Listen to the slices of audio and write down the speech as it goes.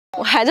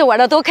我孩子玩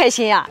的多开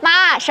心呀！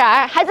妈、婶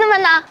儿，孩子们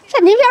呢？在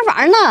那边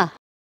玩呢。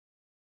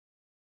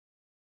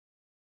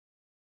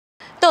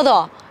豆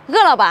豆，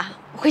饿了吧？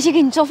我回去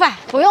给你做饭。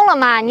不用了，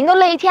妈，您都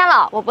累一天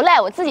了，我不累，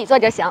我自己做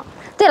就行。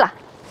对了，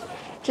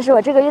这是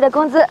我这个月的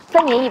工资，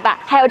分您一半，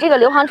还有这个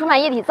硫磺充满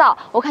液体皂，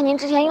我看您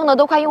之前用的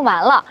都快用完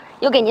了，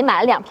又给您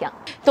买了2瓶。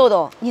豆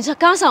豆，你这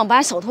刚上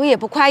班，手头也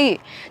不宽裕，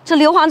这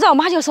硫磺皂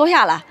妈就收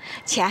下了，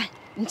钱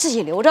你自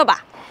己留着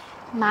吧。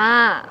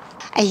妈。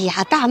 哎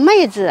呀，大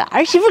妹子，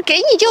儿媳妇给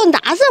你就拿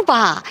着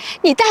吧。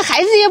你带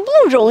孩子也不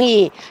容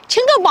易，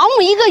请个保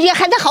姆1个月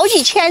还得好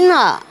几千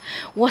呢。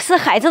我是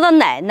孩子的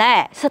奶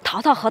奶，是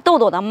淘淘和豆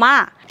豆的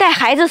妈，带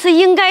孩子是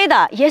应该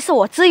的，也是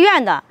我自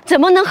愿的，怎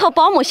么能和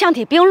保姆相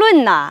提并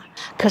论呢？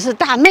可是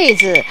大妹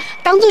子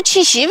当初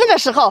娶媳妇的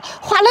时候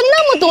花了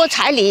那么多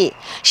彩礼，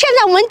现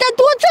在我们得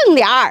多挣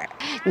点儿。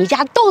你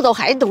家豆豆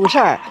还懂事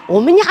儿，我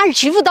们家儿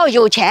媳妇倒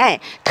有钱，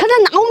可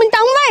他拿我们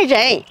当外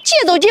人，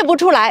借都借不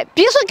出来，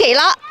别说给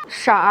了。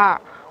 婶儿，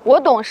我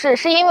懂事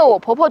是因为我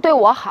婆婆对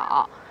我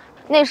好。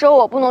那时候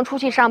我不能出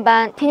去上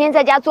班，天天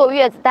在家坐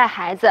月子带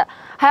孩子，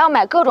还要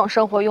买各种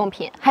生活用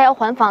品，还要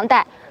还房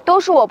贷，都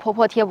是我婆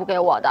婆贴补给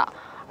我的。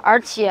而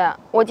且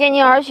我见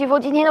您儿媳妇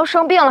今天都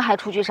生病了还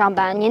出去上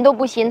班，您都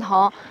不心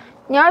疼，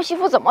您儿媳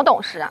妇怎么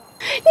懂事啊？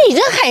你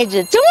这孩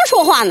子这么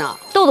说话呢？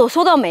豆豆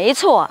说的没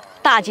错，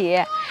大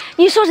姐，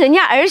你说人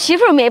家儿媳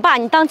妇没把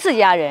你当自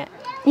家人，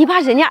你把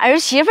人家儿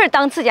媳妇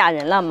当自家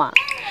人了吗？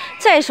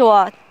再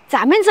说。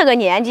 咱们这个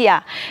年纪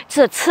啊，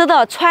这吃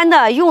的、穿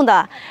的、用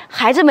的，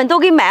孩子们都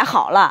给买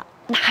好了，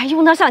哪还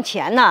用得上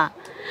钱呢？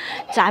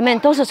咱们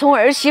都是从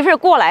儿媳妇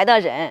过来的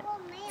人，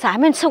咱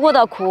们吃过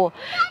的苦，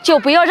就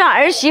不要让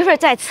儿媳妇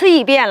再吃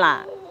一遍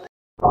了。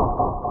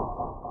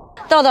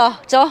豆豆，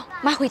走，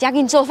妈回家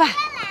给你做饭。